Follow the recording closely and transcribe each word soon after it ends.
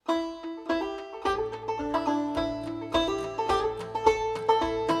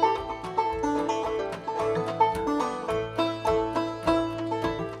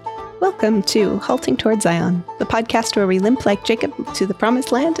welcome to Halting Toward Zion, the podcast where we limp like Jacob to the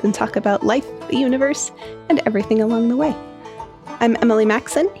promised land and talk about life, the universe, and everything along the way. I'm Emily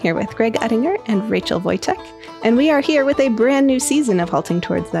Maxon, here with Greg Uttinger and Rachel Wojtek, and we are here with a brand new season of Halting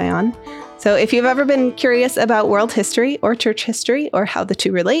Toward Zion. So if you've ever been curious about world history or church history or how the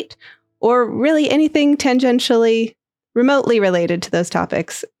two relate, or really anything tangentially, remotely related to those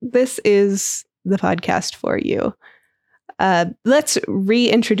topics, this is the podcast for you. Let's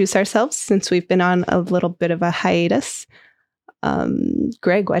reintroduce ourselves since we've been on a little bit of a hiatus.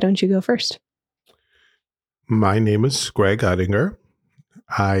 Greg, why don't you go first? My name is Greg Uttinger.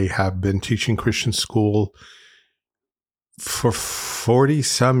 I have been teaching Christian school for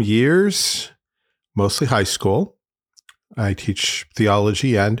 40-some years, mostly high school. I teach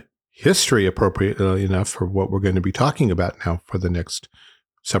theology and history, appropriately enough, for what we're going to be talking about now for the next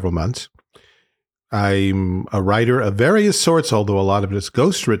several months. I'm a writer of various sorts, although a lot of it is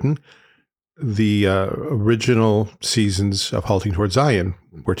ghostwritten. The original seasons of Halting Toward Zion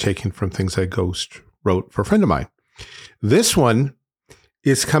were taken from things I ghost wrote for a friend of mine. This one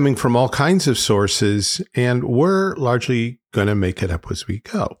is coming from all kinds of sources, and we're largely going to make it up as we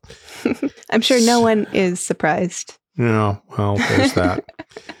go. I'm sure no one is surprised. No, well, there's that.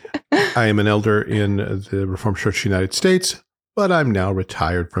 I am an elder in the Reformed Church of the United States, but I'm now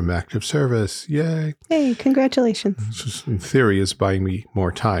retired from active service. Yay. Hey, congratulations. This, in theory, is buying me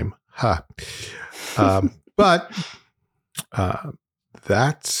more time. Ha. But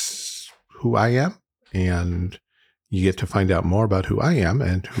that's who I am. And you get to find out more about who I am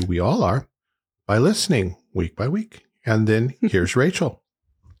and who we all are by listening week by week. And then here's Rachel.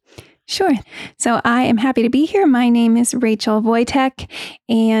 Sure. So I am happy to be here. My name is Rachel Wojtek,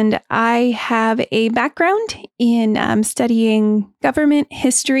 and I have a background in studying government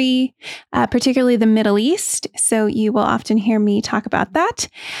history, particularly the Middle East. So you will often hear me talk about that.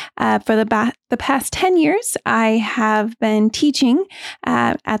 For the past 10 years, I have been teaching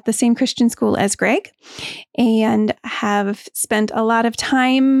at the same Christian school as Greg, and have spent a lot of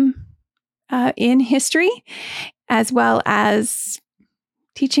time in history, as well as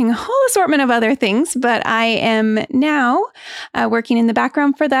teaching a whole assortment of other things, but I am now working in the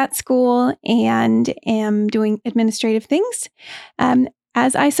background for that school and am doing administrative things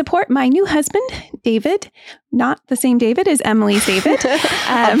as I support my new husband, David, not the same David as Emily's David.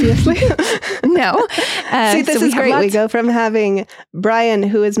 Obviously. No. See, this is great. We go from having Brian,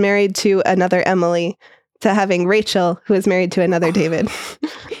 who is married to another Emily, to having Rachel, who is married to another David.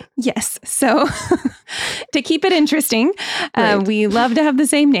 Yes. So to keep it interesting, Right. We love to have the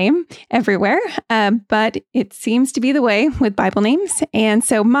same name everywhere, but it seems to be the way with Bible names. And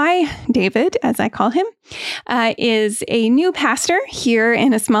so my David, as I call him, is a new pastor here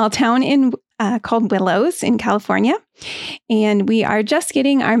in a small town called Willows in California. And we are just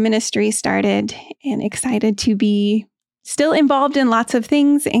getting our ministry started and excited to be still involved in lots of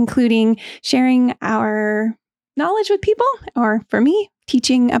things, including sharing our knowledge with people, or for me,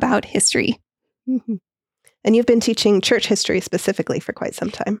 teaching about history. Mm-hmm. And you've been teaching church history specifically for quite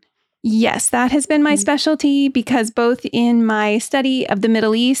some time. Yes, that has been my specialty, because both in my study of the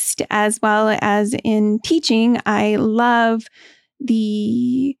Middle East as well as in teaching, I love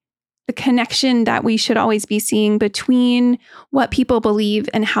the connection that we should always be seeing between what people believe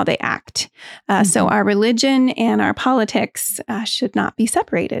and how they act. So our religion and our politics should not be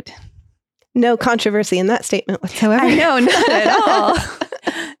separated. No controversy in that statement whatsoever. I know, not at all.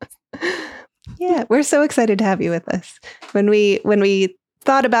 Yeah, we're so excited to have you with us. When we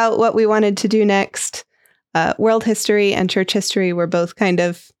thought about what we wanted to do next, world history and church history were both kind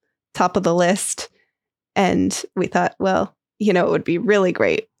of top of the list. And we thought, well, it would be really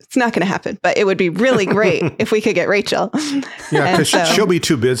great. It's not going to happen, but it would be really great if we could get Rachel. Yeah, because she'll be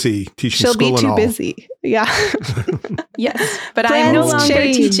too busy teaching school and all. She'll be too busy. Yeah. Yes, but I'm no longer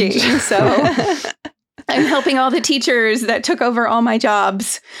change. teaching, so I'm helping all the teachers that took over all my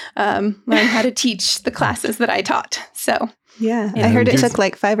jobs learn how to teach the classes that I taught. So yeah, I heard it took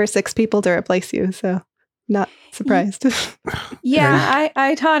like 5 or 6 people to replace you, so not surprised. Yeah,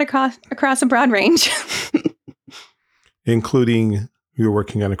 I taught across a broad range. Including you're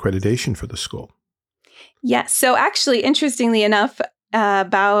working on accreditation for the school. Yes. So actually, interestingly enough,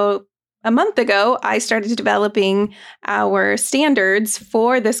 about a month ago, I started developing our standards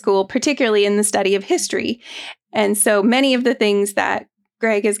for the school, particularly in the study of history. And so many of the things that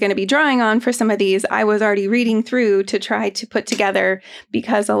Greg is going to be drawing on for some of these, I was already reading through to try to put together,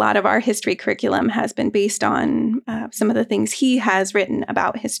 because a lot of our history curriculum has been based on some of the things he has written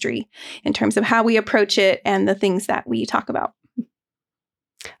about history in terms of how we approach it and the things that we talk about.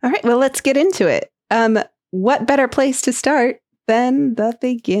 All right, well, let's get into it. What better place to start than the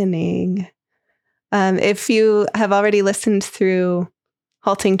beginning. If you have already listened through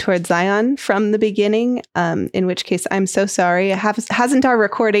Halting Toward Zion from the beginning, in which case I'm so sorry. Hasn't our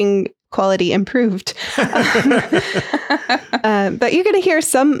recording quality improved? But you're going to hear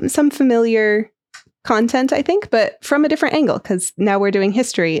some familiar content, I think, but from a different angle, because now we're doing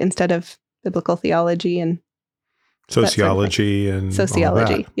history instead of biblical theology and sociology sort of and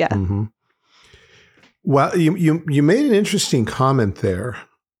sociology. all that. Yeah. Mm-hmm. Well, you made an interesting comment there.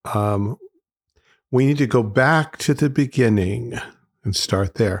 We need to go back to the beginning and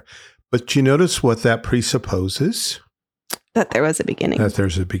start there. But you notice what that presupposes? That there was a beginning. That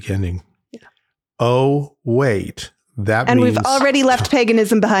there's a beginning. Yeah. Oh, wait. That means... we've already left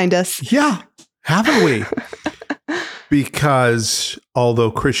paganism behind us. Yeah, haven't we? Because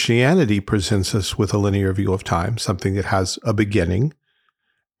although Christianity presents us with a linear view of time, something that has a beginning,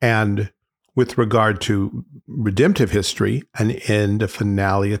 and with regard to redemptive history, an end, a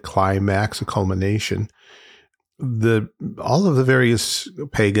finale, a climax, a culmination, all of the various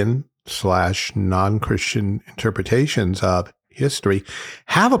pagan / non-Christian interpretations of history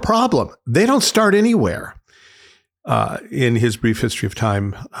have a problem. They don't start anywhere. In his brief history of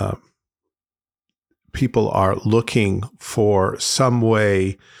time, people are looking for some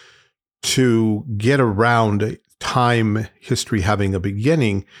way to get around time history having a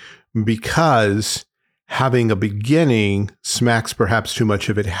beginning, because having a beginning smacks perhaps too much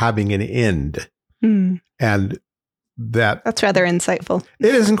of it having an end. And that's rather insightful.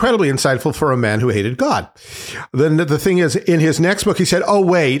 It is incredibly insightful for a man who hated God. Then the thing is, in his next book, he said, oh,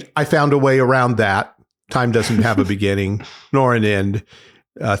 wait, I found a way around that. Time doesn't have a beginning nor an end.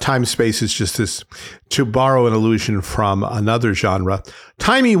 Time-space is just this, to borrow an allusion from another genre,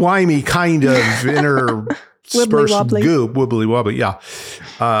 timey-wimey kind of interspersed goop, wibbly-wobbly, yeah.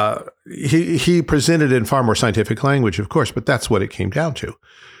 He presented in far more scientific language, of course, but that's what it came down to.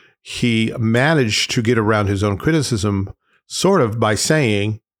 He managed to get around his own criticism sort of by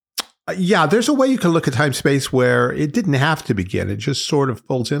saying, yeah, there's a way you can look at time-space where it didn't have to begin. It just sort of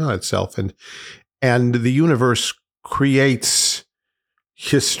folds in on itself. And the universe creates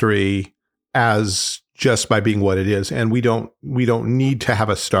history as just by being what it is. And we don't need to have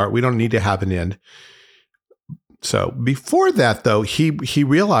a start. We don't need to have an end. So before that, though, he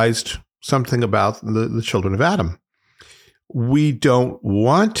realized something about the children of Adam. We don't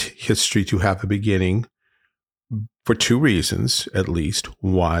want history to have a beginning for two reasons, at least.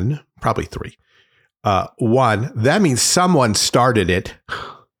 One, probably three. One, that means someone started it.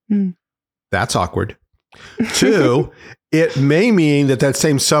 That's awkward. Two, it may mean that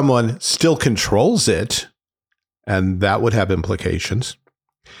same someone still controls it, and that would have implications.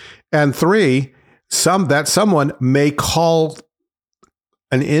 And three, that someone may call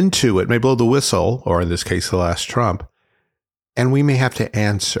an end to it, may blow the whistle, or in this case, the last trump, and we may have to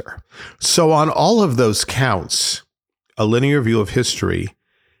answer. So on all of those counts, a linear view of history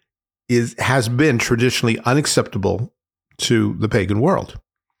has been traditionally unacceptable to the pagan world.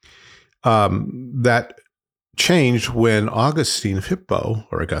 That changed when Augustine of Hippo,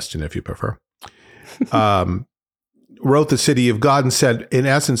 or Augustine if you prefer, wrote The City of God and said, in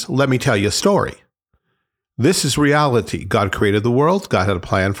essence, let me tell you a story. This is reality. God created the world. God had a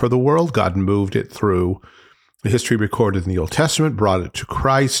plan for the world. God moved it through the history recorded in the Old Testament, brought it to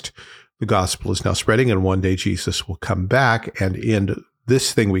Christ. The gospel is now spreading, and one day Jesus will come back and end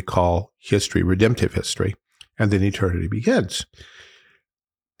this thing we call history, redemptive history, and then eternity begins.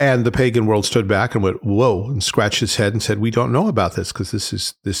 And the pagan world stood back and went, whoa, and scratched his head and said, we don't know about this because this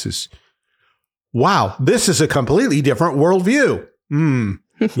is, wow, this is a completely different worldview.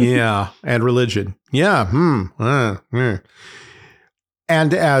 Yeah, and religion. Yeah.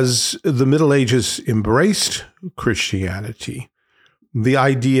 And as the Middle Ages embraced Christianity, the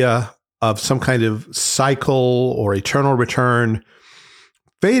idea of some kind of cycle or eternal return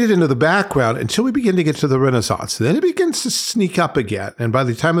faded into the background until we begin to get to the Renaissance. Then it begins to sneak up again. And by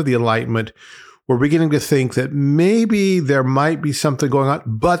the time of the Enlightenment, we're beginning to think that maybe there might be something going on.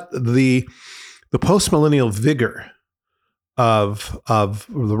 But the postmillennial vigor of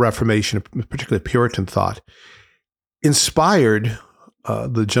the Reformation, particularly Puritan thought, inspired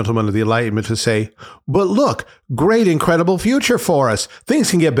the gentlemen of the Enlightenment to say, but look, great, incredible future for us. Things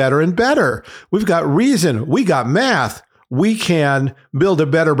can get better and better. We've got reason. We got math. We can build a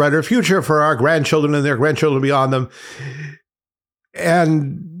better, brighter future for our grandchildren and their grandchildren beyond them.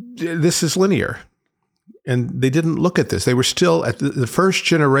 And this is linear. And they didn't look at this. They were still, at the first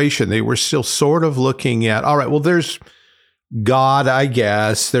generation, they were still sort of looking at, all right, well, there's God, I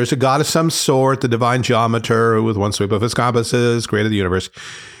guess. There's a God of some sort, the divine geometer, who with one sweep of his compasses created the universe.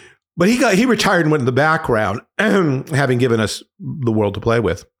 But he retired and went in the background, having given us the world to play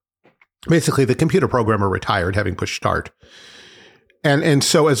with. Basically, the computer programmer retired, having pushed start. And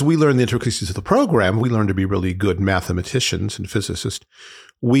so as we learn the intricacies of the program, we learn to be really good mathematicians and physicists.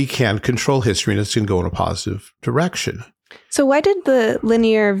 We can control history, and it's going to go in a positive direction. So why did the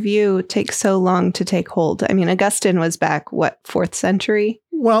linear view take so long to take hold? I mean, Augustine was back, 4th century?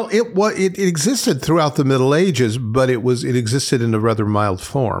 Well, it existed throughout the Middle Ages, but it existed in a rather mild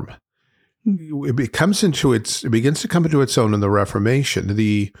form. It begins to come into its own in the Reformation.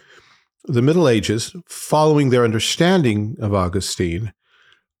 The Middle Ages, following their understanding of Augustine,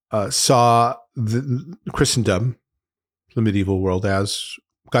 saw the Christendom, the medieval world, as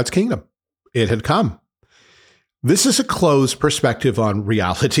God's kingdom. It had come. This is a closed perspective on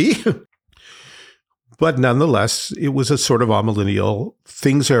reality, but nonetheless, it was a sort of amillennial.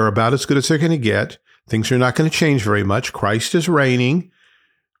 Things are about as good as they're going to get. Things are not going to change very much. Christ is reigning.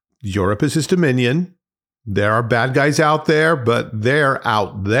 Europe is his dominion. There are bad guys out there, but they're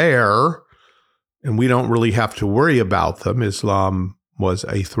out there, and we don't really have to worry about them. Islam was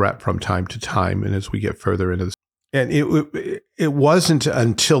a threat from time to time, and as we get further into this, and it wasn't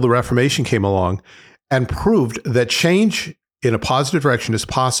until the Reformation came along and proved that change in a positive direction is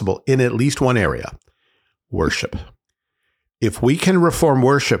possible in at least one area: worship. If we can reform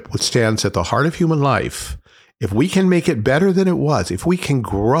worship, which stands at the heart of human life, if we can make it better than it was, if we can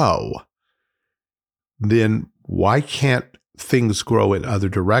grow, then why can't things grow in other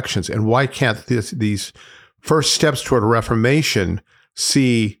directions? And why can't these first steps toward a reformation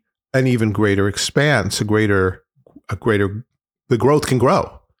see an even greater expanse, the growth can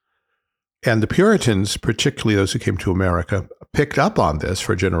grow? And the Puritans, particularly those who came to America, picked up on this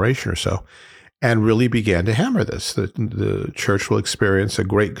for a generation or so and really began to hammer this. The church will experience a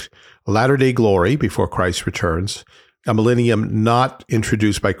great latter-day glory before Christ returns, a millennium not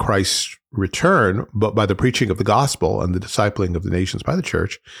introduced by Christ's return, but by the preaching of the gospel and the discipling of the nations by the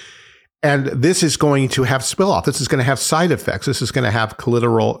church. And this is going to have spill-off. This is going to have side effects. This is going to have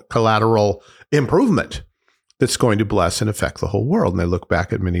collateral improvement that's going to bless and affect the whole world. And they look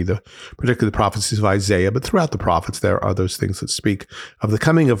back at many of particularly the prophecies of Isaiah, but throughout the prophets, there are those things that speak of the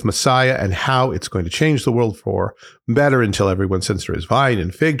coming of Messiah and how it's going to change the world for better until everyone sends to his vine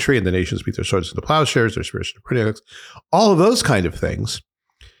and fig tree, and the nations beat their swords into plowshares, their spears into pruning, all of those kind of things.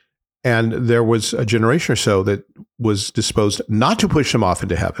 And there was a generation or so that was disposed not to push them off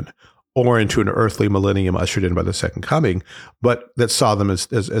into heaven or into an earthly millennium ushered in by the second coming, but that saw them as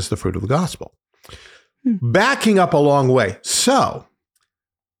the fruit of the gospel. Backing up a long way. So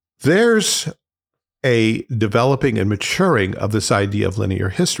there's a developing and maturing of this idea of linear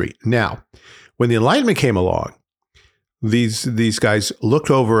history. Now, when the Enlightenment came along, these guys looked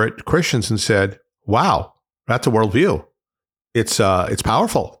over at Christians and said, wow, that's a worldview. It's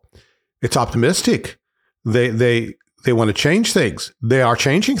powerful. It's optimistic. They want to change things. They are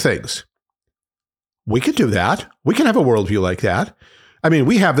changing things. We could do that. We can have a worldview like that. I mean,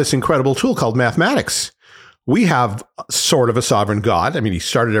 we have this incredible tool called mathematics. We have sort of a sovereign God. I mean, he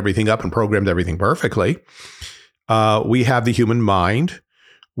started everything up and programmed everything perfectly. We have the human mind.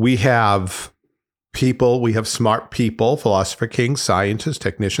 We have people. We have smart people, philosopher kings, scientists,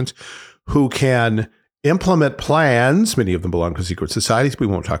 technicians, who can implement plans. Many of them belong to secret societies. We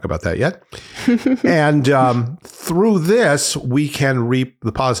won't talk about that yet. And through this, we can reap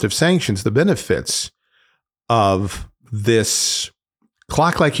the positive sanctions, the benefits of this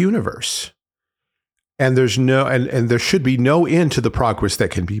clock-like universe. And there's and there should be no end to the progress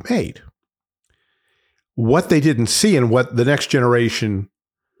that can be made. What they didn't see, and what the next generation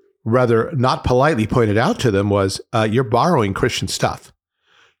rather not politely pointed out to them, was you're borrowing Christian stuff.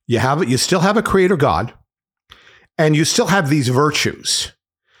 You still have a creator God, and you still have these virtues.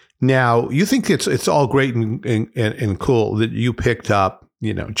 Now, you think it's all great and cool that you picked up,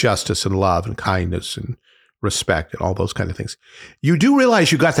 justice and love and kindness and respect and all those kind of things. You do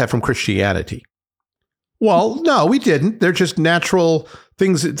realize you got that from Christianity. Well, no, we didn't. They're just natural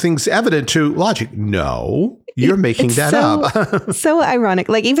things evident to logic. No, you're making that up. So ironic.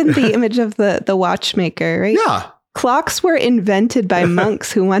 Like even the image of the watchmaker, right? Yeah. Clocks were invented by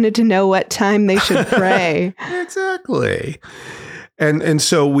monks who wanted to know what time they should pray. Exactly. And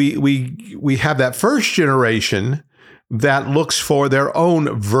so we have that first generation that looks for their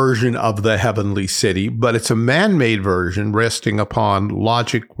own version of the heavenly city, but it's a man-made version resting upon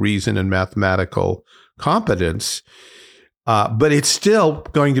logic, reason, and mathematical competence. But it's still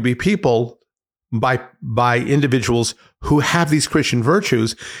going to be people by individuals who have these Christian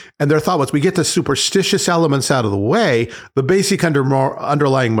virtues. And their thought was, we get the superstitious elements out of the way, the basic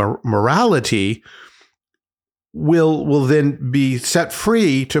underlying morality will then be set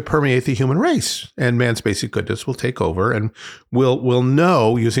free to permeate the human race, and man's basic goodness will take over, and we'll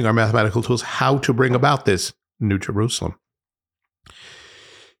know, using our mathematical tools, how to bring about this New Jerusalem.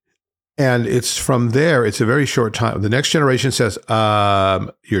 And it's from there, it's a very short time. The next generation says,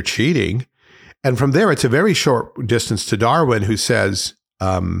 you're cheating. And from there, it's a very short distance to Darwin, who says,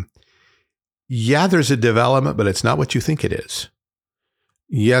 yeah, there's a development, but it's not what you think it is.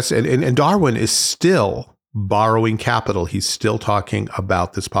 Yes, and Darwin is still borrowing capital. He's still talking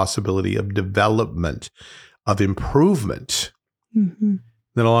about this possibility of development, of improvement. Mm-hmm.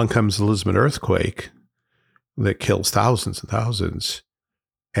 Then along comes the Lisbon earthquake that kills thousands and thousands.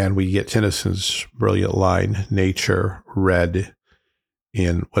 And we get Tennyson's brilliant line, nature red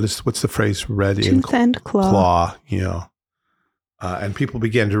in, what's the phrase? Red in tooth and claw. And people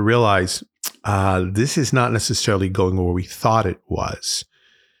began to realize this is not necessarily going where we thought it was.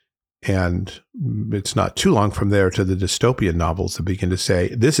 And it's not too long from there to the dystopian novels that begin to say,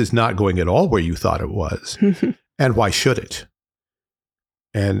 this is not going at all where you thought it was. And why should it?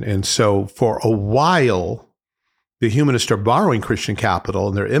 And so for a while, the humanists are borrowing Christian capital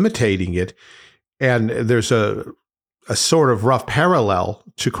and they're imitating it. And there's a sort of rough parallel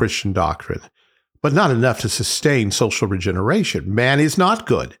to Christian doctrine, but not enough to sustain social regeneration. Man is not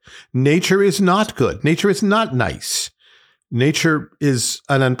good. Nature is not good. Nature is not nice. Nature is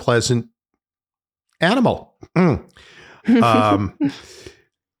an unpleasant animal.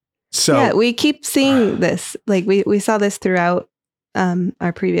 So yeah, we keep seeing this. Like we saw this throughout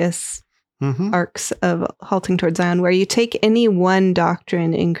our previous arcs of Halting Towards Zion, where you take any one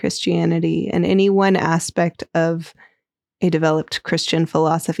doctrine in Christianity and any one aspect of a developed Christian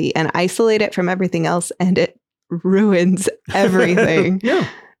philosophy and isolate it from everything else, and it ruins everything. yeah,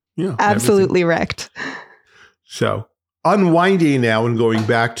 absolutely wrecked. So unwinding now and going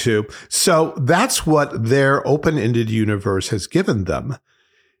back to, so that's what their open-ended universe has given them.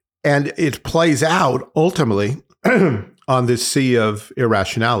 And it plays out ultimately on this sea of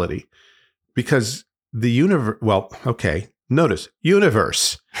irrationality, because the universe, notice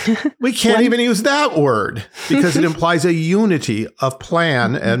universe. We can't even use that word because it implies a unity of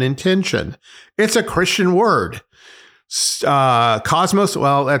plan and intention. It's a Christian word. Cosmos,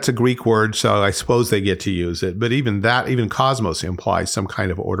 well, that's a Greek word, so I suppose they get to use it. But even cosmos implies some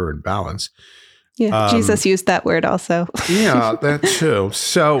kind of order and balance. Yeah, Jesus used that word also. Yeah, that too.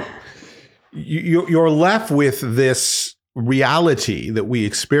 So you're left with this reality that we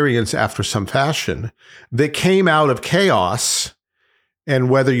experience after some fashion that came out of chaos. And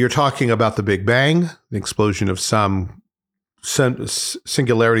whether you're talking about the Big Bang, the explosion of some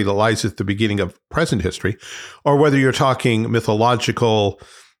singularity that lies at the beginning of present history, or whether you're talking mythological,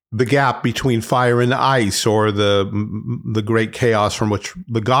 the gap between fire and ice, or the great chaos from which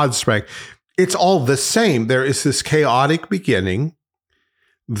the gods sprang, it's all the same. There is this chaotic beginning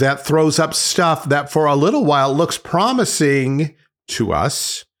that throws up stuff that for a little while looks promising to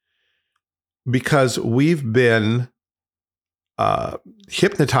us because we've been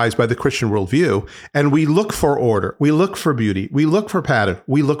hypnotized by the Christian worldview, and we look for order, we look for beauty, we look for pattern,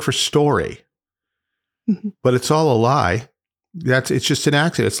 we look for story. But it's all a lie. It's just an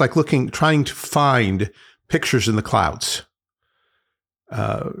accident. It's like trying to find pictures in the clouds.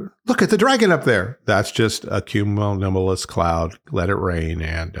 Look at the dragon up there. That's just a cumulonimbus cloud. Let it rain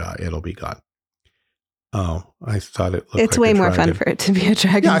and it'll be gone. Oh, I thought it looked It's like way a more dragon. fun for it to be a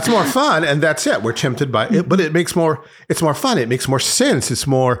dragon. Yeah, it's more fun, and that's it. We're tempted by it, but it's more fun. It makes more sense. It's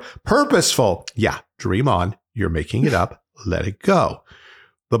more purposeful. Yeah, dream on. You're making it up. Let it go.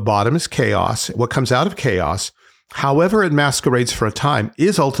 The bottom is chaos. What comes out of chaos, however it masquerades for a time,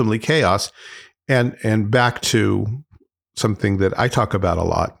 is ultimately chaos. And back to something that I talk about a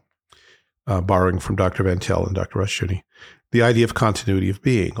lot, borrowing from Dr. Van Til and Dr. Rushdoony, the idea of continuity of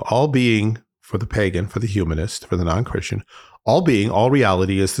being. All being, for the pagan, for the humanist, for the non-Christian, all being, all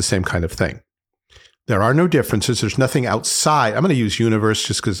reality is the same kind of thing. There are no differences. There's nothing outside. I'm going to use universe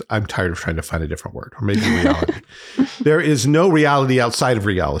just because I'm tired of trying to find a different word, or maybe reality. There is no reality outside of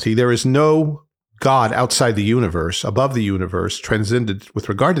reality. There is no God outside the universe, above the universe, transcended with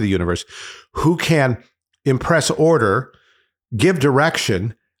regard to the universe, who can impress order, give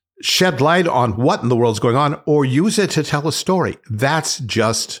direction, shed light on what in the world's going on, or use it to tell a story. That's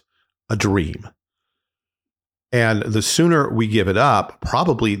just a dream. And the sooner we give it up,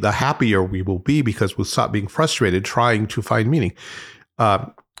 probably the happier we will be, because we'll stop being frustrated trying to find meaning.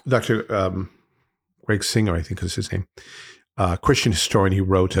 Dr. Greg Singer, I think is his name, Christian historian, he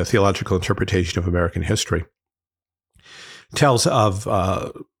wrote a theological interpretation of American history, tells of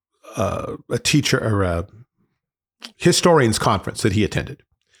a teacher or a historian's conference that he attended,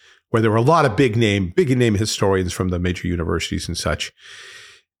 where there were a lot of big name historians from the major universities and such.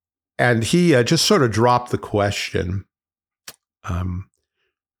 And he just sort of dropped the question,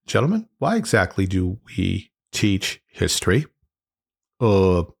 gentlemen, why exactly do we teach history?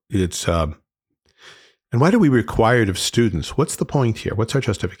 And why do we require it of students? What's the point here? What's our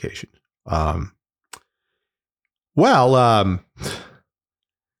justification?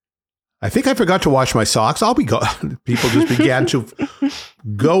 I think I forgot to wash my socks. People just began to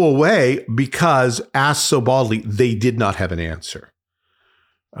go away because, asked so baldly, they did not have an answer.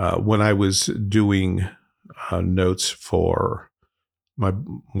 When I was doing notes for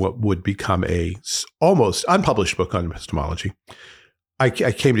what would become a almost unpublished book on epistemology, I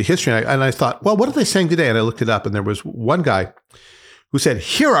came to history and I thought, well, what are they saying today? And I looked it up, and there was one guy who said,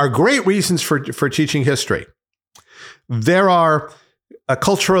 here are great reasons for teaching history. There are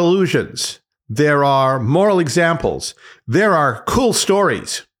cultural allusions. There are moral examples. There are cool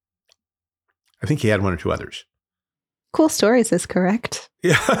stories. I think he had one or two others. Cool stories is correct.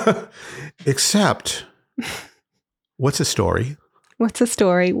 Yeah. Except, what's a story? What's a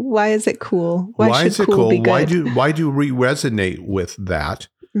story? Why is it cool? Why is it cool? Be good? Why do we resonate with that?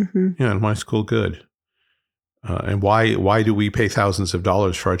 Mm-hmm. Yeah, and why is school good? And why do we pay thousands of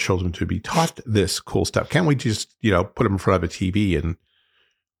dollars for our children to be taught this cool stuff? Can't we just, put them in front of a TV and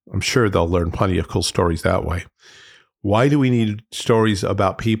I'm sure they'll learn plenty of cool stories that way. Why do we need stories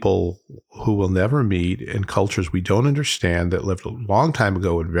about people who we'll never meet in cultures we don't understand that lived a long time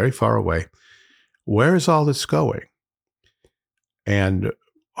ago and very far away? Where is all this going? And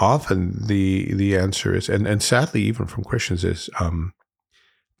often the answer is, and sadly even from Christians, is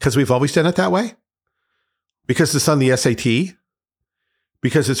because we've always done it that way? Because it's on the SAT?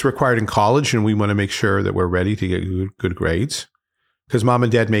 Because it's required in college and we want to make sure that we're ready to get good grades? Because mom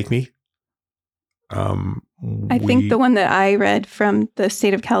and dad make me? I think the one that I read from the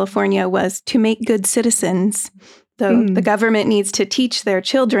state of California was to make good citizens. The government needs to teach their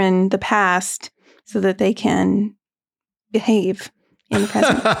children the past so that they can behave in the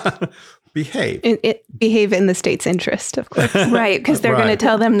present. Behave. Behave in the state's interest, of course. Right, because they're going to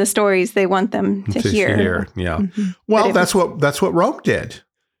tell them the stories they want them to hear. Yeah. Mm-hmm. Well, that's what Rome did.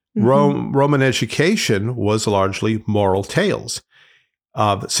 Mm-hmm. Roman education was largely moral tales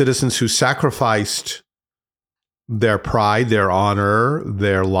of citizens who sacrificed their pride, their honor,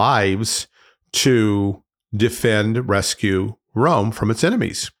 their lives to defend, rescue Rome from its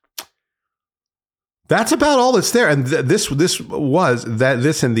enemies. That's about all that's there. And this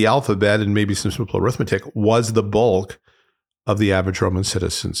and the alphabet and maybe some simple arithmetic was the bulk of the average Roman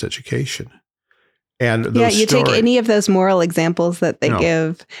citizen's education. And you take any of those moral examples that they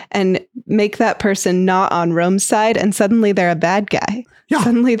give and make that person not on Rome's side, and suddenly they're a bad guy. Yeah.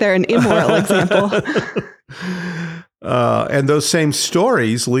 Suddenly they're an immoral example. And those same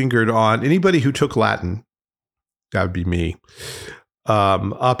stories lingered on anybody who took Latin. That would be me.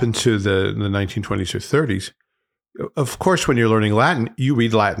 Up into the 1920s or 30s. Of course, when you're learning Latin, you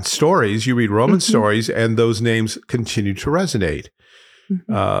read Latin stories, you read Roman stories, and those names continue to resonate.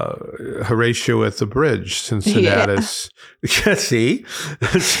 Horatio at the Bridge, Cincinnatus. Yeah. See?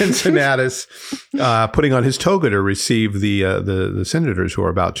 Cincinnatus putting on his toga to receive the senators who are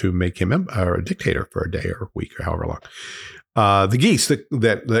about to make him a dictator for a day or a week or however long. The geese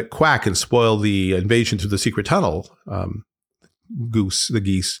that quack and spoil the invasion through the secret tunnel. The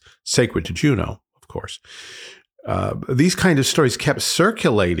geese sacred to Juno, of course. These kind of stories kept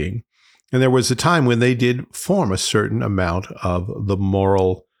circulating. And there was a time when they did form a certain amount of the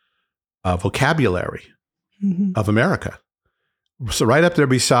moral vocabulary of America. So right up there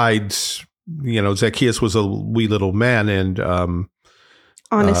besides, Zacchaeus was a wee little man and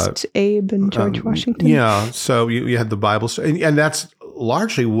Honest Abe and George Washington. Yeah. So you had the Bible. And that's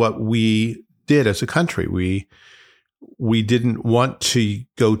largely what we did as a country. We didn't want to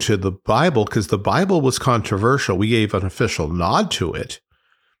go to the Bible because the Bible was controversial. We gave an official nod to it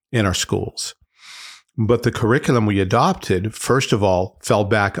in our schools. But the curriculum we adopted, first of all, fell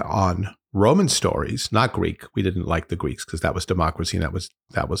back on Roman stories, not Greek. We didn't like the Greeks because that was democracy and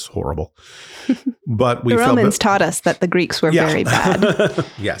that was horrible. But the Romans taught us that the Greeks were very bad.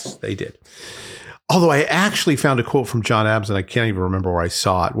 Yes, they did. Although I actually found a quote from John Adams, and I can't even remember where I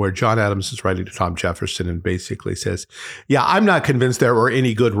saw it, where John Adams is writing to Tom Jefferson and basically says, yeah, I'm not convinced there were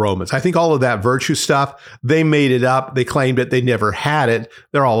any good Romans. I think all of that virtue stuff, they made it up. They claimed it. They never had it.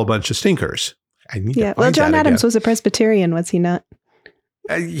 They're all a bunch of stinkers. Well, John Adams was a Presbyterian, was he not?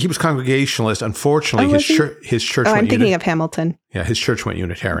 He was Congregationalist. Unfortunately, his church I'm thinking of Hamilton. Yeah, his church went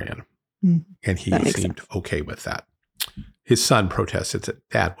Unitarian, and he seemed okay with that. His son protests. It's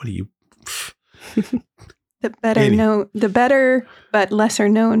Dad, what are you... The better but lesser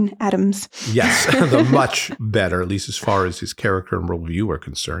known Adams. Yes, the much better, at least as far as his character and worldview are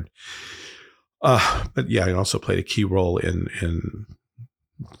concerned. But yeah, he also played a key role in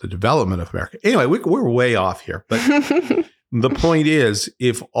the development of America. Anyway, we're way off here. But the point is,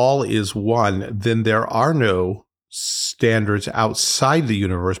 if all is one, then there are no standards outside the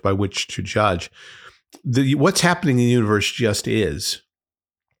universe by which to judge. What's happening in the universe just is.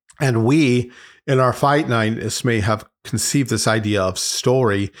 And we, in our finiteness, may have conceived this idea of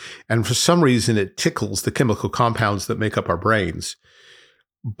story, and for some reason it tickles the chemical compounds that make up our brains.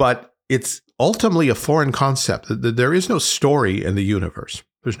 But it's ultimately a foreign concept. There is no story in the universe.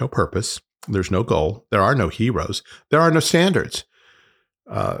 There's no purpose. There's no goal. There are no heroes. There are no standards.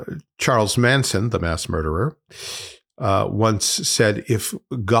 Charles Manson, the mass murderer, once said, if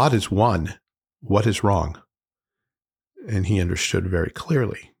God is one, what is wrong? And he understood very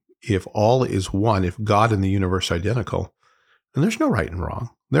clearly. If all is one, if God and the universe are identical, then there's no right and wrong.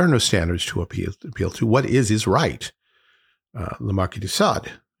 There are no standards to appeal to. What is right. Le Marquis de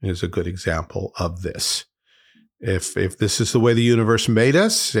Sade is a good example of this. If this is the way the universe made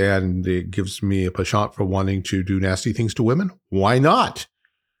us and it gives me a penchant for wanting to do nasty things to women, why not?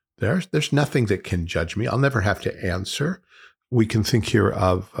 There's nothing that can judge me. I'll never have to answer. We can think here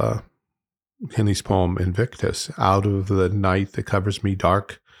of Henley's poem Invictus. Out of the night that covers me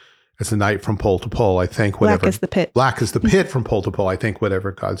dark as the night from pole to pole, I thank whatever. Black as the pit. Black as the pit from pole to pole, I thank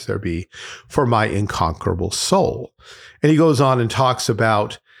whatever gods there be for my inconquerable soul. And he goes on and talks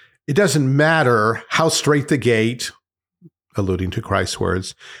about, it doesn't matter how straight the gate, alluding to Christ's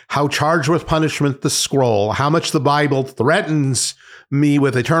words, how charged with punishment the scroll, how much the Bible threatens me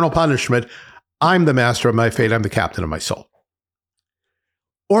with eternal punishment, I'm the master of my fate, I'm the captain of my soul.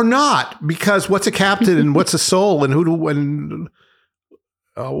 Or not, because what's a captain and what's a soul and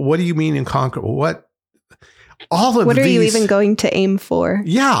what do you mean in conquer? What? All of what are these, you even going to aim for?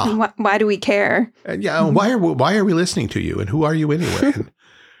 Yeah. Why do we care? Yeah. Why are we listening to you? And who are you anyway? And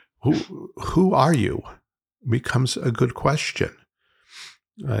who are you? Becomes a good question.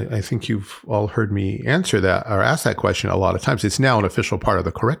 I think you've all heard me answer that or ask that question a lot of times. It's now an official part of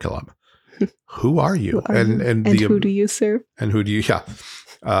the curriculum. Who are you? And who do you serve? And who do you?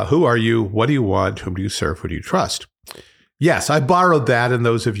 Yeah. Who are you? What do you want? Whom do you serve? Who do you trust? Yes, I borrowed that, and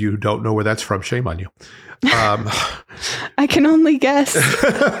those of you who don't know where that's from, shame on you. I can only guess.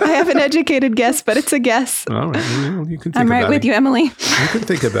 I have an educated guess, but it's a guess. All right, you can think I'm right with you, Emily. You can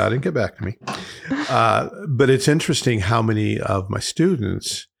think about it and get back to me. But it's interesting how many of my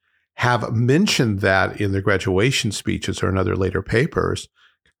students have mentioned that in their graduation speeches or in other later papers.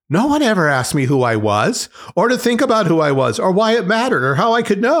 No one ever asked me who I was, or to think about who I was, or why it mattered, or how I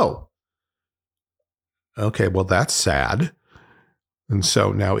could know. Okay, well, that's sad. And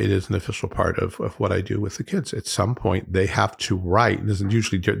so now it is an official part of what I do with the kids. At some point, they have to write. This is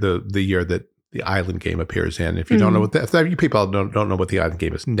usually the year that the island game appears in. If you don't know what if you people don't know what the island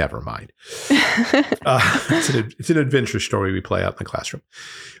game is, never mind. It's an adventure story we play out in the classroom.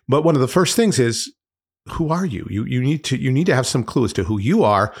 But one of the first things is, who are you? You need to have some clue as to who you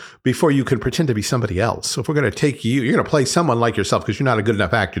are before you can pretend to be somebody else. So if we're going to take you, you're going to play someone like yourself because you're not a good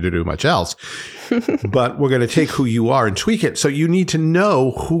enough actor to do much else. But we're going to take who you are and tweak it. So you need to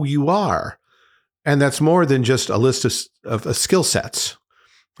know who you are. And that's more than just a list of skill sets.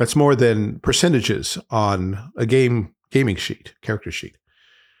 That's more than percentages on a gaming sheet, character sheet.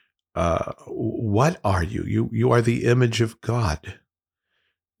 What are you? You are the image of God.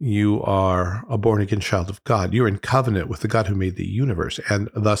 You are a born-again child of God. You're in covenant with the God who made the universe and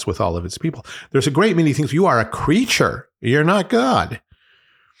thus with all of its people. There's a great many things. You are a creature. You're not God.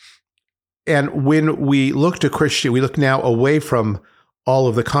 And when we look to Christian, we look now away from all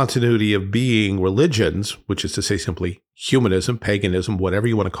of the continuity of being religions, which is to say simply humanism, paganism, whatever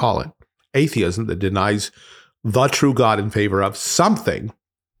you want to call it, atheism that denies the true God in favor of something.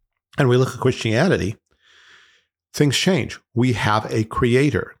 And we look at Christianity. Things change. We have a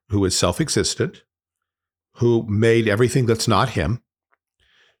creator who is self-existent, who made everything that's not him,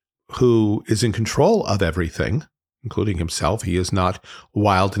 who is in control of everything, including himself. He is not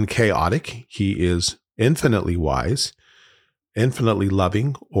wild and chaotic. He is infinitely wise, infinitely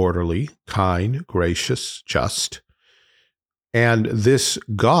loving, orderly, kind, gracious, just. And this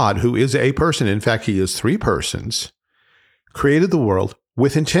God, who is a person, in fact, he is three persons, created the world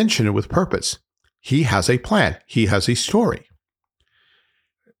with intention and with purpose. He has a plan. He has a story.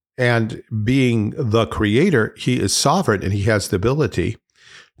 And being the creator, he is sovereign and he has the ability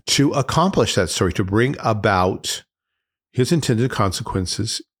to accomplish that story, to bring about his intended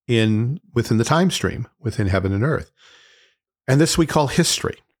consequences within the time stream, within heaven and earth. And this we call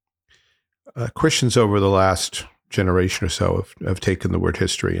history. Christians over the last generation or so have taken the word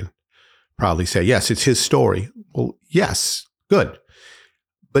history and proudly say, yes, it's his story. Well, yes, good.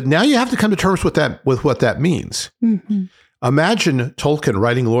 But now you have to come to terms with what that means. Mm-hmm. Imagine Tolkien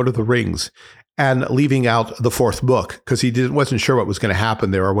writing Lord of the Rings and leaving out the fourth book because he wasn't sure what was going to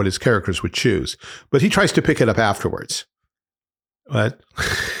happen there or what his characters would choose. But he tries to pick it up afterwards. But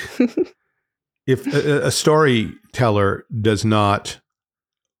if a storyteller does not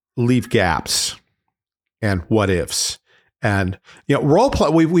leave gaps and what ifs, and role play,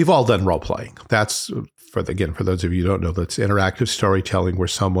 we've all done role playing. That's for those of you who don't know, that's interactive storytelling where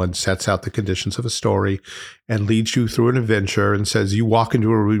someone sets out the conditions of a story and leads you through an adventure and says, you walk into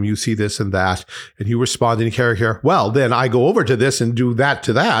a room, you see this and that, and you respond in character. Well, then I go over to this and do that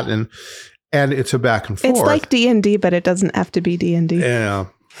to that. And it's a back and forth. It's like D&D, but it doesn't have to be D&D. Yeah.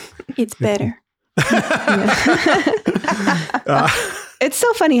 It's better. It's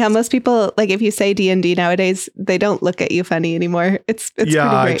so funny how most people, like if you say D&D nowadays, they don't look at you funny anymore. It's pretty great.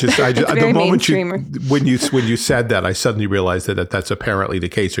 I just the moment when you said that, I suddenly realized that that's apparently the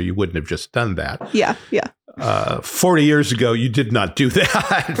case, or you wouldn't have just done that. Yeah. 40 years ago, you did not do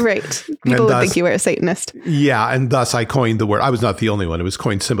that. Right. People would think you were a Satanist. Yeah, and thus I coined the word. I was not the only one. It was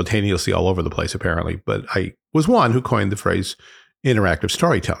coined simultaneously all over the place, apparently. But I was one who coined the phrase interactive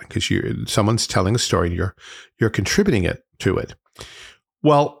storytelling because someone's telling a story and you're contributing to it.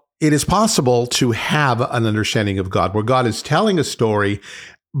 Well, it is possible to have an understanding of God where God is telling a story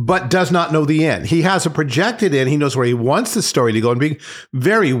but does not know the end. He has a projected end. He knows where he wants the story to go, and being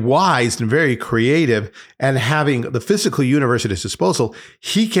very wise and very creative and having the physical universe at his disposal,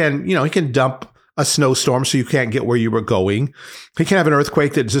 he can dump a snowstorm so you can't get where you were going. He can have an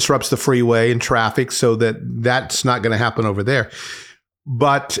earthquake that disrupts the freeway and traffic so that's not going to happen over there.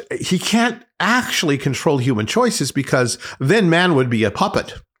 But he can't actually control human choices because then man would be a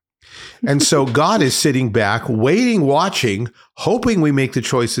puppet. And so God is sitting back, waiting, watching, hoping we make the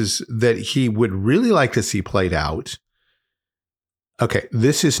choices that he would really like to see played out. Okay,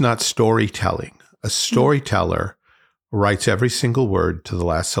 this is not storytelling. A storyteller writes every single word to the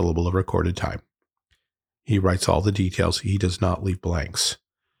last syllable of recorded time. He writes all the details. He does not leave blanks.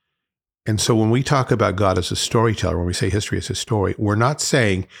 And so when we talk about God as a storyteller, when we say history is his story, we're not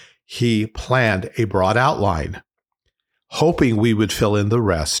saying he planned a broad outline, hoping we would fill in the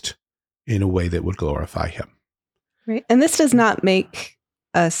rest in a way that would glorify him. Right. And this does not make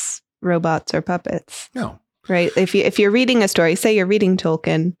us robots or puppets. No. Right. If you're reading a story, say you're reading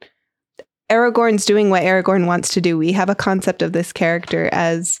Tolkien, Aragorn's doing what Aragorn wants to do. We have a concept of this character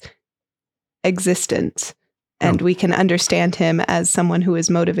as existent. And we can understand him as someone who is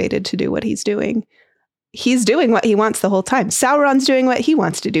motivated to do what he's doing. He's doing what he wants the whole time. Sauron's doing what he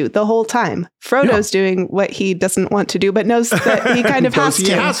wants to do the whole time. Frodo's doing what he doesn't want to do, but knows that he kind of has to.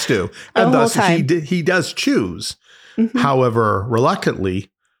 He has to. And thus he does choose, however reluctantly,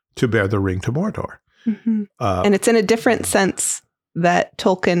 to bear the ring to Mordor. Mm-hmm. And it's in a different sense that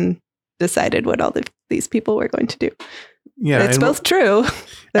Tolkien decided what all these people were going to do. Yeah, it's both true,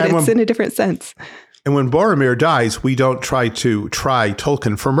 but it's in a different sense. And when Boromir dies, we don't try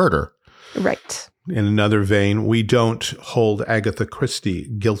Tolkien for murder. Right. In another vein, we don't hold Agatha Christie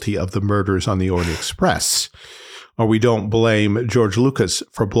guilty of the murders on the Orient Express. Or we don't blame George Lucas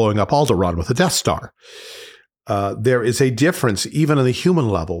for blowing up Alderaan with a Death Star. There is a difference, even on the human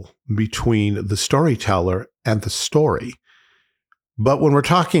level, between the storyteller and the story. But when we're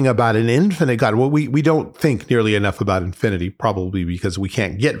talking about an infinite God, well, we don't think nearly enough about infinity, probably because we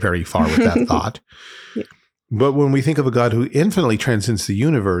can't get very far with that thought. Yeah. But when we think of a God who infinitely transcends the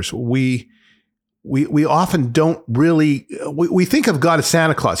universe, we often don't really, we think of God as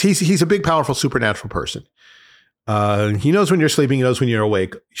Santa Claus. He's a big, powerful, supernatural person. He knows when you're sleeping, he knows when you're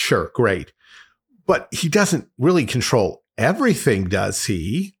awake. Sure, great. But he doesn't really control everything, does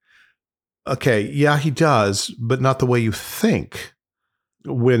he? Okay, yeah, he does, but not the way you think.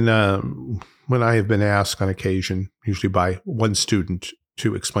 When I have been asked on occasion, usually by one student,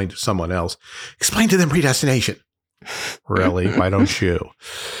 to explain to someone else, explain to them predestination. Really? Why don't you?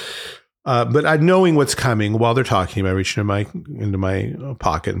 But knowing what's coming while they're talking, I reach into my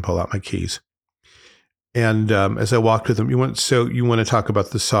pocket and pull out my keys. And as I walk with them, you want to talk about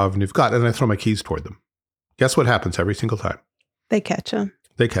the sovereignty of God, and I throw my keys toward them. Guess what happens every single time? They catch them.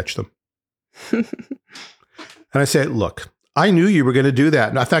 They catch them. And I say, look, I knew you were going to do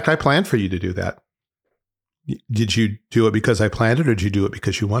that. In fact, I planned for you to do that. Did you do it because I planned it, or did you do it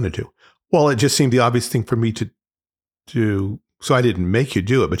because you wanted to? Well, it just seemed the obvious thing for me to do. So I didn't make you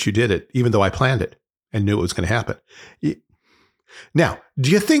do it, but you did it, even though I planned it and knew it was going to happen. Now, do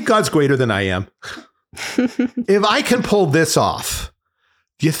you think God's greater than I am? If I can pull this off,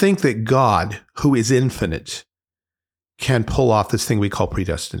 Do you think that God, who is infinite, can pull off this thing we call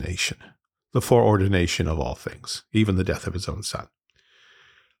predestination, the foreordination of all things, even the death of his own son?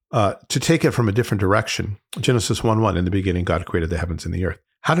 To take it from a different direction, Genesis 1:1, in the beginning, God created the heavens and the earth.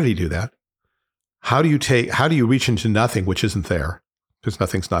 How did he do that? How do you reach into nothing which isn't there? Because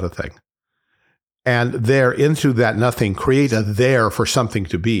nothing's not a thing. And there, into that nothing, create a there for something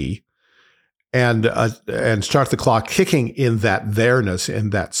to be, and start the clock ticking in that there-ness, in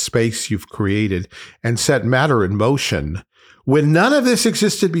that space you've created, and set matter in motion when none of this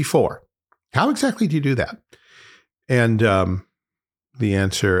existed before. How exactly do you do that? And the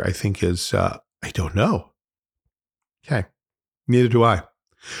answer, I think, is I don't know. Okay. Neither do I.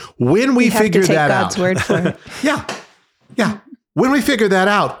 When we figure that God's out. word for it. Yeah. When we figure that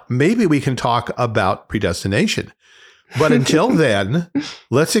out, maybe we can talk about predestination. But until then,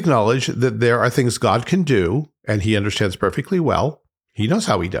 let's acknowledge that there are things God can do, and he understands perfectly well. He knows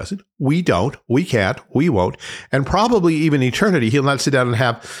how he does it. We don't. We can't. We won't. And probably even eternity, he'll not sit down and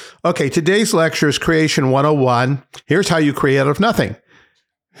have, okay, today's lecture is Creation 101. Here's how you create out of nothing.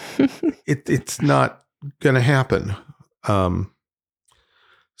 It's not going to happen.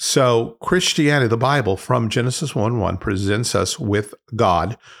 So Christianity, the Bible, from Genesis 1:1, presents us with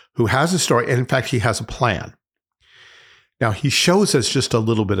God, who has a story. And in fact, he has a plan. Now, he shows us just a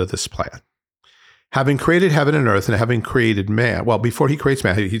little bit of this plan. Having created heaven and earth and having created man, well, before he creates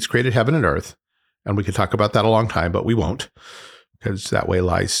man, he's created heaven and earth. And we could talk about that a long time, but we won't, because that way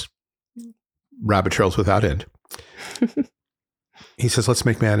lies rabbit trails without end. He says, let's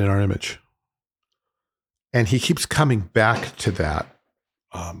make man in our image. And he keeps coming back to that.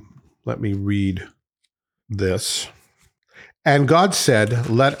 Let me read this. And God said,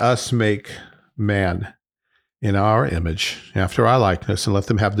 let us make man in our image, after our likeness, and let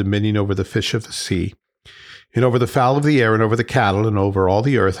them have dominion over the fish of the sea, and over the fowl of the air, and over the cattle, and over all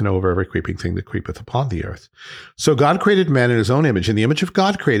the earth, and over every creeping thing that creepeth upon the earth. So God created man in his own image. In the image of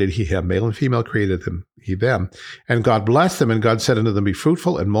God created he him, male and female created he them. And God blessed them, and God said unto them, be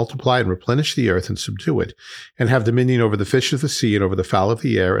fruitful, and multiply, and replenish the earth, and subdue it, and have dominion over the fish of the sea, and over the fowl of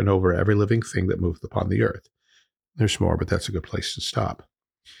the air, and over every living thing that moveth upon the earth. There's more, but that's a good place to stop.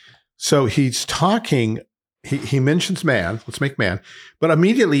 So he's talking. He mentions man, let's make man, but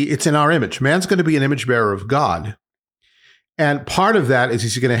immediately it's in our image. Man's going to be an image bearer of God. And part of that is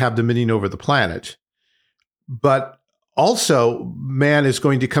he's going to have dominion over the planet. But also, man is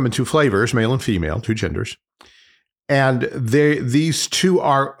going to come in two flavors, male and female, two genders. And these two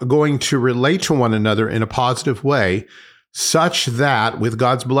are going to relate to one another in a positive way, such that with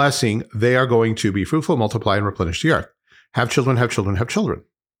God's blessing, they are going to be fruitful, multiply, and replenish the earth. Have children, have children, have children.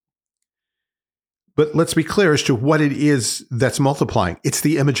 But let's be clear as to what it is that's multiplying. It's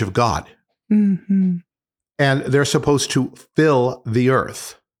the image of God. Mm-hmm. And they're supposed to fill the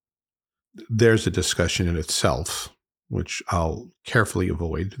earth. There's a discussion in itself, which I'll carefully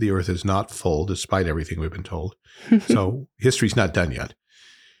avoid. The earth is not full, despite everything we've been told. So history's not done yet.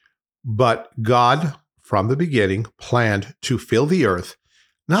 But God, from the beginning, planned to fill the earth,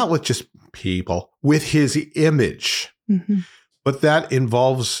 not with just people, with his image. Mm-hmm. But that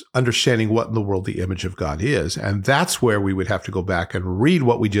involves understanding what in the world the image of God is. And that's where we would have to go back and read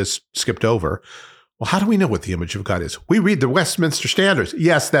what we just skipped over. Well, how do we know what the image of God is? We read the Westminster Standards.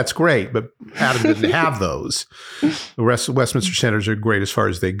 Yes, that's great, but Adam didn't have those. The rest of Westminster Standards are great as far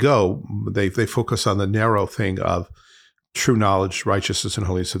as they go. They focus on the narrow thing of true knowledge, righteousness, and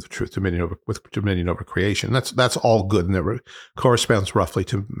holiness of the truth, with dominion over creation. That's all good, and that corresponds roughly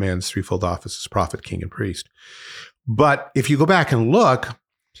to man's threefold office as prophet, king, and priest. But if you go back and look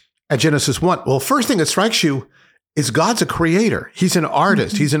at Genesis 1, well, first thing that strikes you is God's a creator. He's an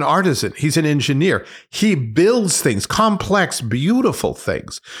artist. Mm-hmm. He's an artisan. He's an engineer. He builds things, complex, beautiful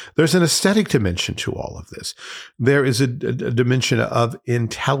things. There's an aesthetic dimension to all of this. There is a dimension of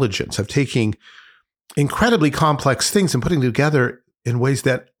intelligence, of taking incredibly complex things and putting them together in ways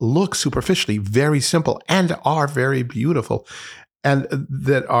that look superficially very simple and are very beautiful and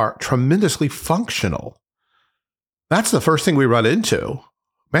that are tremendously functional. That's the first thing we run into.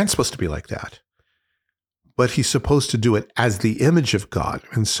 Man's supposed to be like that. But he's supposed to do it as the image of God.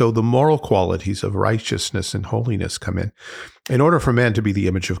 And so the moral qualities of righteousness and holiness come in. In order for man to be the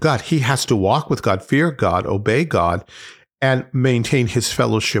image of God, he has to walk with God, fear God, obey God, and maintain his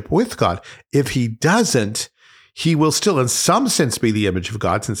fellowship with God. If he doesn't, he will still in some sense be the image of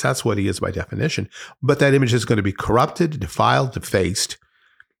God, since that's what he is by definition. But that image is going to be corrupted, defiled, defaced.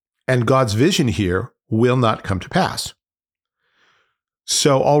 And God's vision here will not come to pass.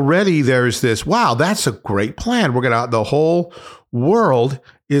 So already there's this, wow, that's a great plan. The whole world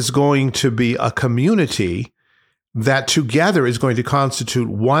is going to be a community that together is going to constitute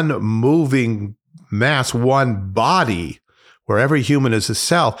one moving mass, one body, where every human is a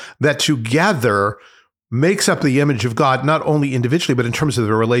cell, that together makes up the image of God, not only individually, but in terms of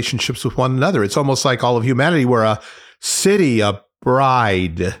their relationships with one another. It's almost like all of humanity were a city, a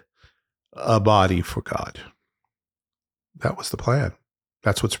bride, a body for God. That was the plan.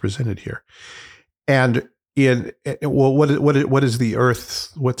 That's what's presented here. And what is the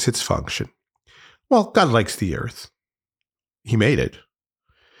earth? What's its function? Well, God likes the earth. He made it.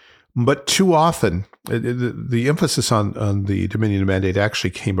 But too often, the emphasis on the Dominion Mandate actually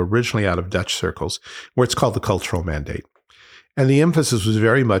came originally out of Dutch circles, where it's called the cultural mandate. And the emphasis was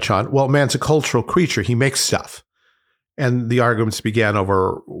very much on, well, man's a cultural creature. He makes stuff. And the arguments began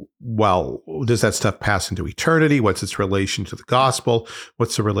over, well, does that stuff pass into eternity? What's its relation to the gospel?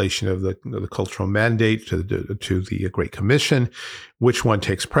 What's the relation of the cultural mandate to the Great Commission? Which one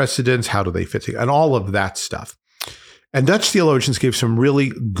takes precedence? How do they fit together? And all of that stuff. And Dutch theologians gave some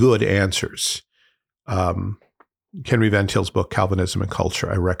really good answers. Henry Van Til's book, Calvinism and Culture,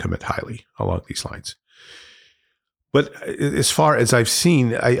 I recommend highly along these lines. But as far as I've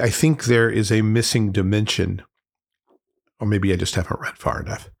seen, I think there is a missing dimension, or maybe I just haven't read far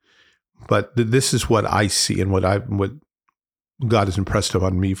enough. But this is what I see and what God has impressed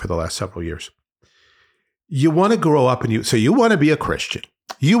upon me for the last several years. You want to grow up and you want to be a Christian.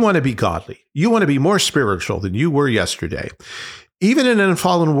 You want to be godly. You want to be more spiritual than you were yesterday. Even in an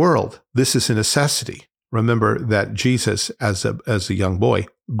fallen world, this is a necessity. Remember that Jesus, as a young boy,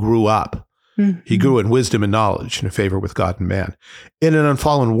 grew up. Mm-hmm. He grew in wisdom and knowledge and in favor with God and man. In an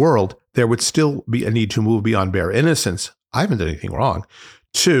unfallen world, there would still be a need to move beyond bare innocence. I haven't done anything wrong.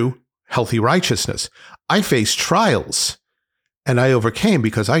 To healthy righteousness. I faced trials and I overcame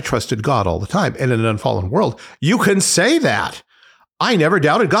because I trusted God all the time. And in an unfallen world, you can say that. I never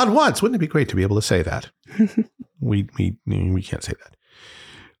doubted God once. Wouldn't it be great to be able to say that? We can't say that.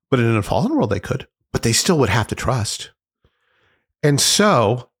 But in an unfallen world, they could. But they still would have to trust. And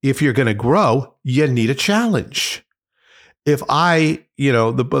so, if you're going to grow, you need a challenge. If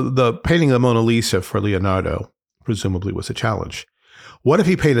the painting of the Mona Lisa for Leonardo presumably was a challenge. What if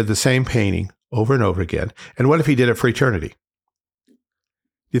he painted the same painting over and over again? And what if he did it for eternity? Do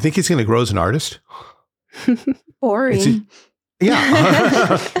you think he's going to grow as an artist? Boring.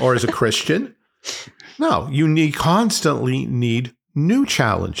 Yeah. Or as a Christian? No, you constantly need new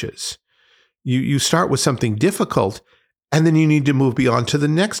challenges. You start with something difficult, and then you need to move beyond to the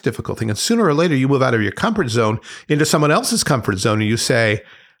next difficult thing. And sooner or later, you move out of your comfort zone into someone else's comfort zone, and you say,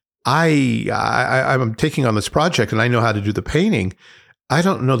 I'm taking on this project, and I know how to do the painting. I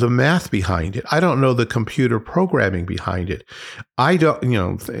don't know the math behind it. I don't know the computer programming behind it. I don't,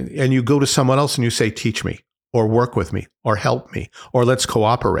 and you go to someone else and you say, teach me, or work with me, or help me, or let's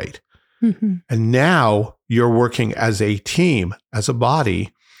cooperate. Mm-hmm. And now you're working as a team, as a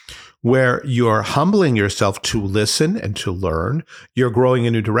body, where you're humbling yourself to listen and to learn. You're growing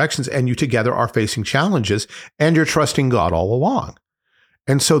in new directions, and you together are facing challenges, and you're trusting God all along.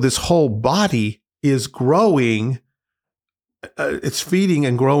 And so this whole body is growing, it's feeding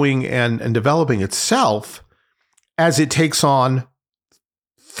and growing and developing itself as it takes on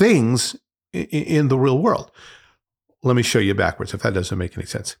things in the real world. Let me show you backwards if that doesn't make any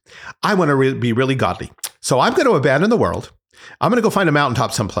sense. I want to be really godly. So I'm going to abandon the world. I'm going to go find a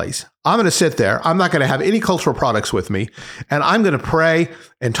mountaintop someplace. I'm going to sit there. I'm not going to have any cultural products with me. And I'm going to pray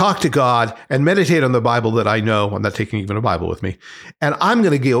and talk to God and meditate on the Bible that I know. I'm not taking even a Bible with me. And I'm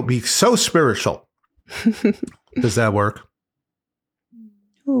going to be so spiritual. Does that work?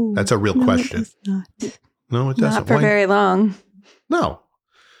 Ooh, that's a real question. It does not. No, it doesn't. Not for very long. No.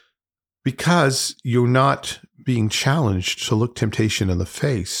 Because you're not being challenged to look temptation in the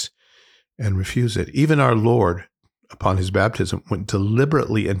face and refuse it. Even our Lord, upon his baptism, went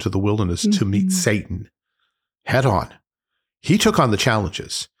deliberately into the wilderness to meet Satan head on. He took on the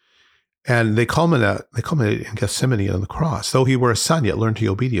challenges, and they culminated in Gethsemane on the cross. Though he were a son, yet learned he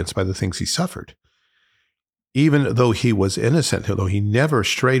obedience by the things he suffered. Even though he was innocent, though he never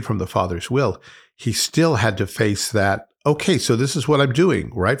strayed from the Father's will, he still had to face that, okay, so this is what I'm doing,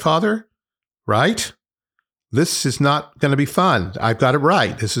 right, Father? Right? This is not going to be fun. I've got it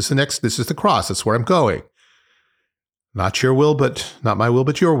right. This is the cross. That's where I'm going. Not your will, not my will,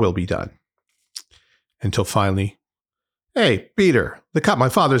 but your will be done. Until finally, hey, Peter, the cup my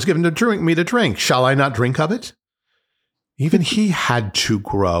Father has given me to drink. Shall I not drink of it? Even he had to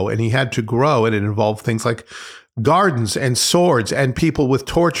grow, and it involved things like gardens and swords and people with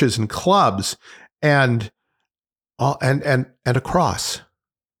torches and clubs and a cross.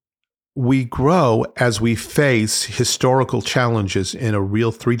 We grow as we face historical challenges in a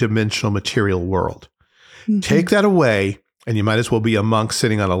real three-dimensional material world. Mhm. Take that away, and you might as well be a monk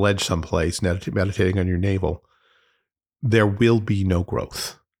sitting on a ledge someplace, meditating on your navel. There will be no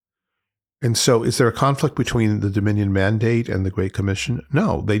growth. And so is there a conflict between the Dominion Mandate and the Great Commission?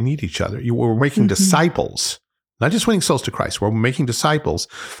 No, they need each other. We're making disciples, not just winning souls to Christ. We're making disciples.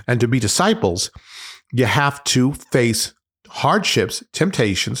 And to be disciples, you have to face hardships,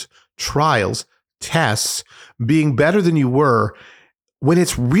 temptations, trials, tests, being better than you were when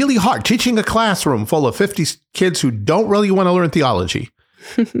it's really hard. Teaching a classroom full of 50 kids who don't really want to learn theology.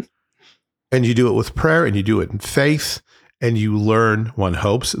 And you do it with prayer, and you do it in faith. And you learn, one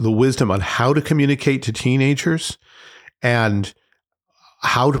hopes, the wisdom on how to communicate to teenagers and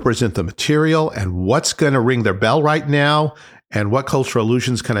how to present the material and what's going to ring their bell right now and what cultural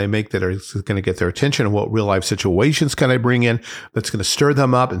allusions can I make that are going to get their attention and what real life situations can I bring in that's going to stir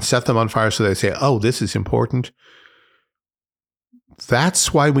them up and set them on fire so they say, oh, this is important.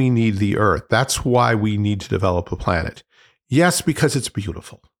 That's why we need the earth. That's why we need to develop a planet. Yes, because it's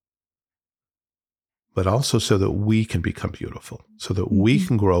beautiful. But also so that we can become beautiful, so that we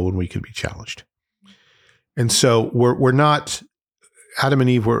can grow and we can be challenged. And so we're not, Adam and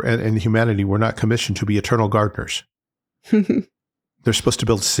Eve and humanity, we're not commissioned to be eternal gardeners. They're supposed to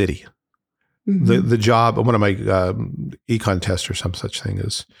build a city. The job, one of my econ tests or some such thing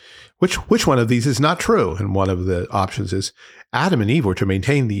is, which one of these is not true? And one of the options is Adam and Eve were to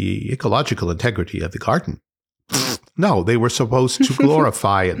maintain the ecological integrity of the garden. No, they were supposed to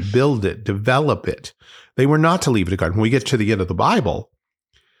glorify it, build it, develop it. They were not to leave it a garden. When we get to the end of the Bible,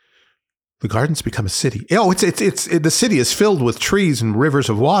 the gardens become a city. Oh, the city is filled with trees and rivers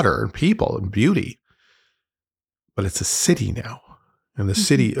of water and people and beauty. But it's a city now. And the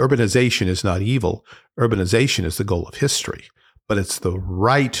city, urbanization is not evil. Urbanization is the goal of history. But it's the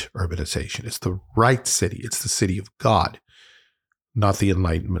right urbanization. It's the right city. It's the city of God, not the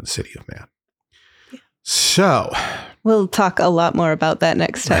Enlightenment city of man. So we'll talk a lot more about that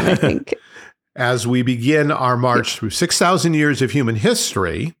next time, I think. As we begin our march through 6,000 years of human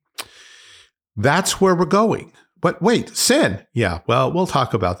history, that's where we're going. But wait, sin. Yeah, well, we'll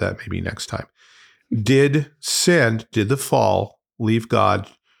talk about that maybe next time. Did the fall leave God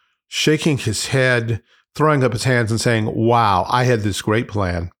shaking his head, throwing up his hands and saying, wow, I had this great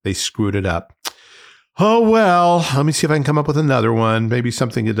plan. They screwed it up. Oh, well, let me see if I can come up with another one. Maybe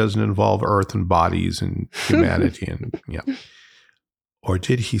something that doesn't involve earth and bodies and humanity. And yeah. Or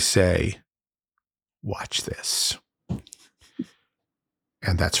did he say, watch this?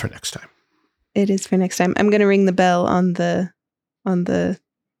 And that's for next time. It is for next time. I'm going to ring the bell on the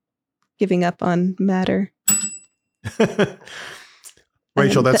giving up on matter.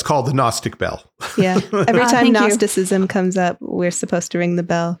 Rachel, that's called the Gnostic bell. Yeah. Every time Gnosticism comes up, we're supposed to ring the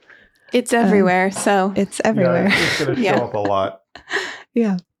bell. It's everywhere. So it's everywhere. Yeah, it's going to show up a lot.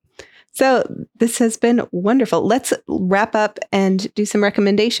 Yeah. So this has been wonderful. Let's wrap up and do some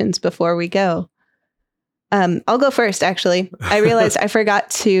recommendations before we go. I'll go first, actually. I realized I forgot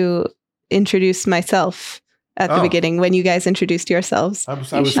to introduce myself at the beginning when you guys introduced yourselves. I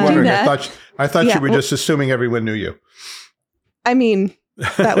was wondering. I thought you were just assuming everyone knew you. I mean,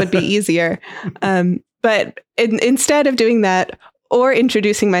 that would be easier. But instead of doing that or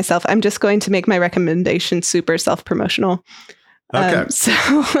introducing myself, I'm just going to make my recommendation super self-promotional. Okay.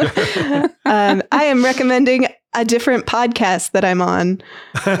 I am recommending a different podcast that I'm on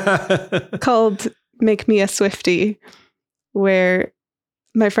called Make Me a Swiftie, where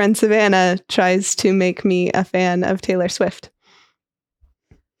my friend Savannah tries to make me a fan of Taylor Swift.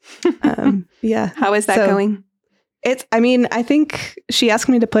 Yeah. How is that going? I think she asked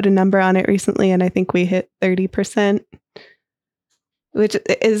me to put a number on it recently, and I think we hit 30%, which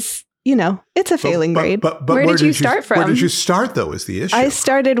is, it's a failing grade. But where did you start from? Where did you start, though, is the issue. I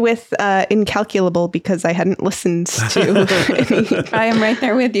started with Incalculable because I hadn't listened to I am right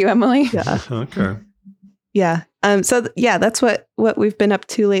there with you, Emily. Yeah. Okay. Yeah. That's what we've been up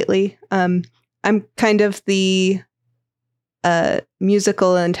to lately. I'm kind of the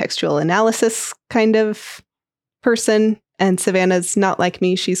musical and textual analysis kind of person, and Savannah's not like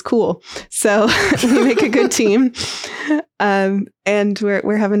me. She's cool. So we make a good team. And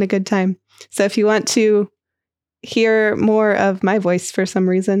we're having a good time. So if you want to hear more of my voice for some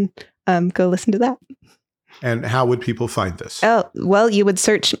reason, go listen to that. And how would people find this? Oh, well, you would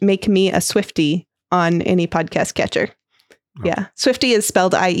search Make Me a Swiftie on any podcast catcher. Okay. Yeah. Swiftie is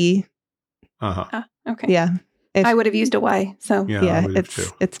spelled IE. Uh-huh. Okay. Yeah. I would have used a Y. So yeah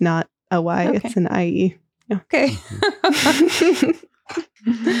it's not a Y. Okay. It's an IE. Yeah. Okay. Mm-hmm.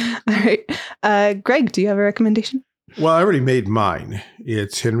 All right. Greg, do you have a recommendation? Well, I already made mine.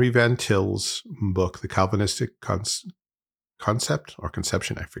 It's Henry Van Til's book, The Calvinistic Concept or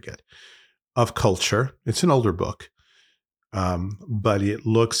Conception, I forget, of culture. It's an older book, but it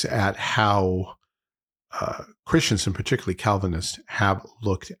looks at how Christians, and particularly Calvinists, have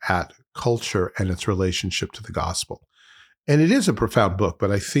looked at culture and its relationship to the gospel. And it is a profound book,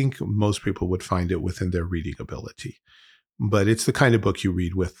 but I think most people would find it within their reading ability. But it's the kind of book you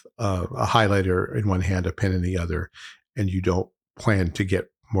read with a highlighter in one hand, a pen in the other, and you don't plan to get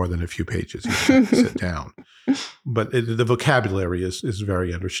more than a few pages. You have to sit down. But the vocabulary is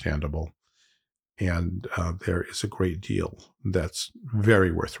very understandable. And there is a great deal that's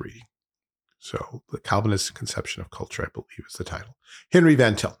very worth reading. So The Calvinist Conception of Culture, I believe, is the title. Henry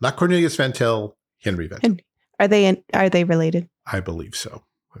Van Til, not Cornelius Van Til, Henry Van Til. Are they related? I believe so.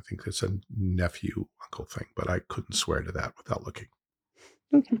 I think it's a nephew-uncle thing, but I couldn't swear to that without looking.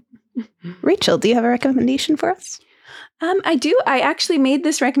 Okay. Rachel, do you have a recommendation for us? I do. I actually made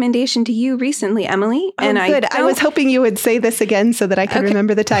this recommendation to you recently, Emily. And good. I was hoping you would say this again so that I could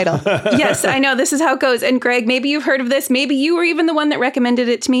remember the title. Yes, I know. This is how it goes. And Greg, maybe you've heard of this. Maybe you were even the one that recommended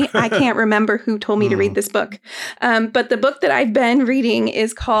it to me. I can't remember who told me to read this book. But the book that I've been reading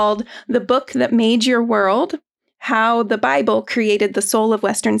is called The Book That Made Your World: How the Bible Created the Soul of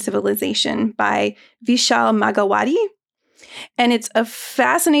Western Civilization by Vishal Magawati. And it's a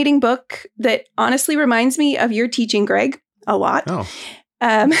fascinating book that honestly reminds me of your teaching, Greg, a lot. Oh.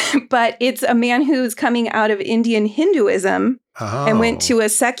 But it's a man who's coming out of Indian Hinduism and went to a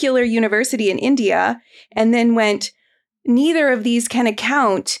secular university in India, and then went, neither of these can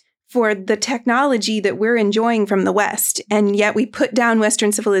account for the technology that we're enjoying from the West. And yet we put down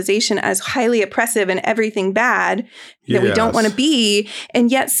Western civilization as highly oppressive and everything bad that we don't want to be. And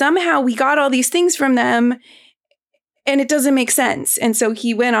yet somehow we got all these things from them. And it doesn't make sense. And so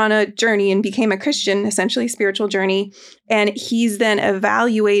he went on a journey and became a Christian, essentially a spiritual journey. And he's then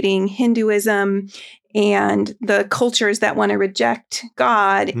evaluating Hinduism and the cultures that want to reject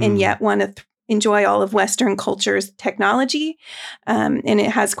God and yet want to enjoy all of Western culture's technology. And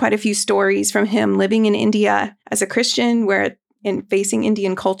it has quite a few stories from him living in India as a Christian, and facing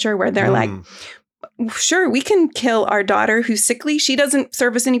Indian culture, where they're like, sure, we can kill our daughter who's sickly. She doesn't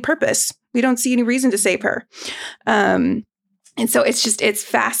serve us any purpose. We don't see any reason to save her. And so it's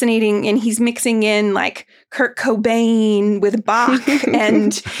fascinating. And he's mixing in like Kurt Cobain with Bach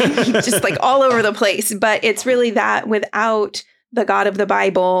and just like all over the place. But it's really that without the God of the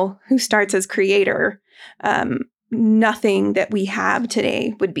Bible, who starts as creator, nothing that we have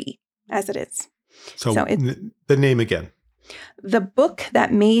today would be as it is. So the name again. The Book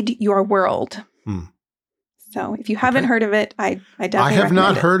That Made Your World. So if you haven't heard of it, I definitely I have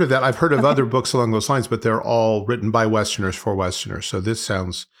not heard it. of that. I've heard of other books along those lines, but they're all written by Westerners for Westerners. So this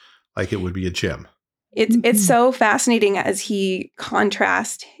sounds like it would be a gem. It's so fascinating as he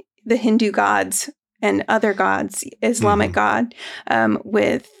contrasts the Hindu gods and other gods, Islamic God,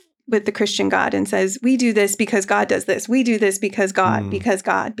 with the Christian God, and says, we do this because God does this. We do this because God, because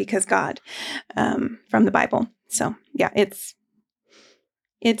God, because God, from the Bible. So yeah, it's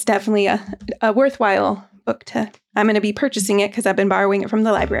definitely a worthwhile book I'm going to be purchasing it because I've been borrowing it from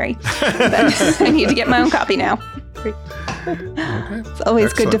the library. But I need to get my own copy now. Okay. It's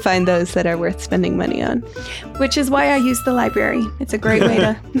always good to find those that are worth spending money on. Which is why I use the library. It's a great way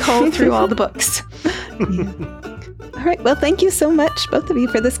to cull through all the books. All right. Well, thank you so much, both of you,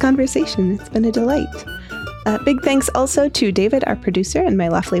 for this conversation. It's been a delight. Big thanks also to David, our producer, and my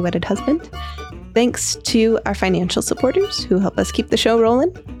lawfully wedded husband. Thanks to our financial supporters who help us keep the show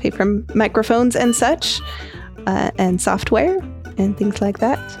rolling, pay for microphones and such, and software and things like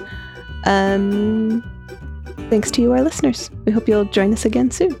that. Thanks to you, our listeners. We hope you'll join us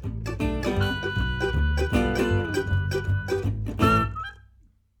again soon.